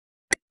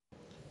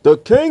The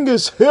king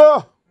is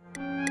here!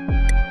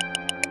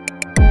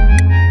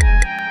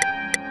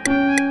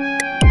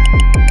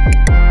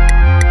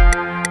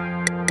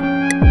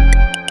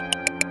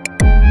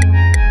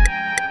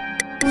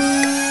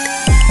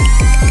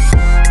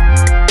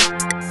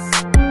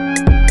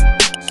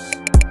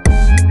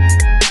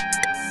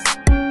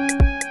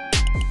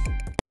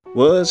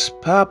 What's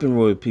poppin',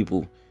 royal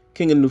people?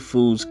 King of new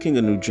foods, king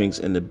of new drinks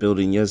in the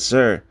building, yes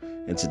sir.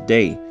 And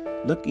today,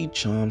 Lucky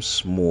Charms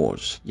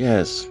s'mores.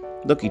 Yes,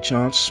 Lucky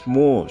Charms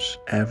s'mores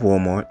at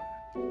Walmart.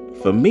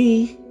 For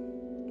me,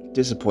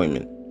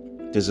 disappointment.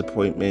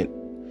 Disappointment.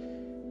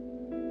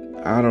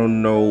 I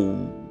don't know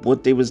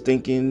what they was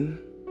thinking,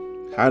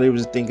 how they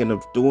was thinking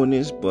of doing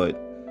this, but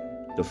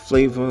the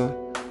flavor,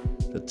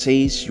 the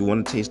taste, you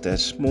want to taste that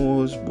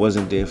s'mores,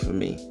 wasn't there for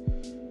me.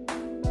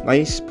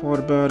 Nice part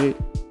about it,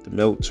 the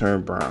milk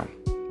turned brown.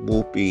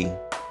 Whoopee.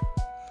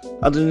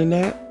 Other than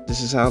that, this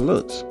is how it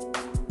looks.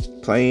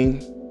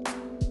 Plain.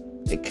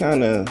 It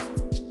kind of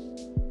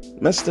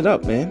messed it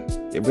up, man.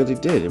 It really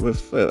did.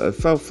 It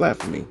fell flat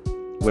for me.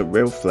 It went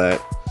real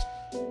flat.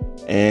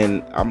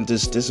 And I'm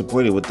just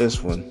disappointed with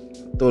this one.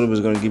 Thought it was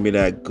going to give me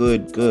that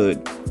good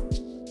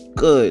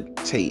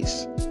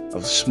taste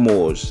of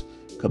s'mores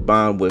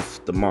combined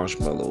with the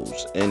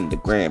marshmallows and the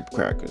graham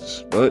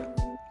crackers. But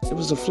it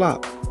was a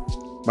flop.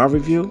 My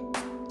review,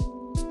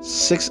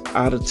 6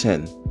 out of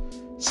 10.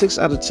 6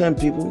 out of 10,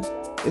 people.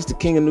 It's the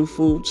king of new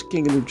foods,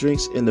 king of new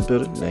drinks in the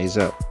building. Now he's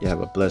out. You have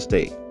a blessed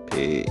day.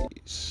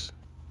 Peace.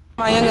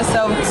 My younger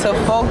self to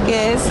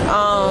focus,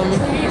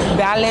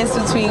 balance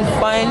between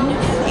fun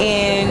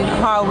and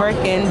hard work,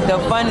 and the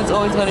fun is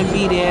always going to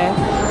be there.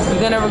 You're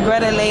going to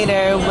regret it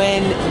later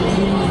when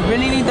you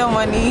really need the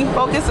money.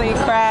 Focus on your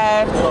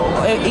craft.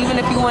 Even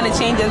if you want to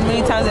change as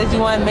many times as you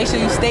want, make sure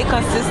you stay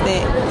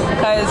consistent,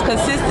 because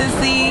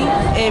consistency,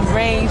 it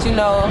brings,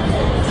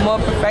 more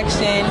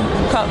perfection.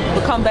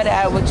 Become better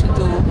at what you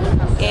do,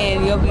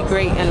 and you'll be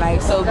great in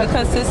life. So be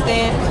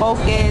consistent,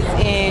 focus,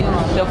 and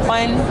the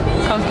fun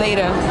comes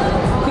later.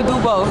 You could do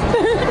both.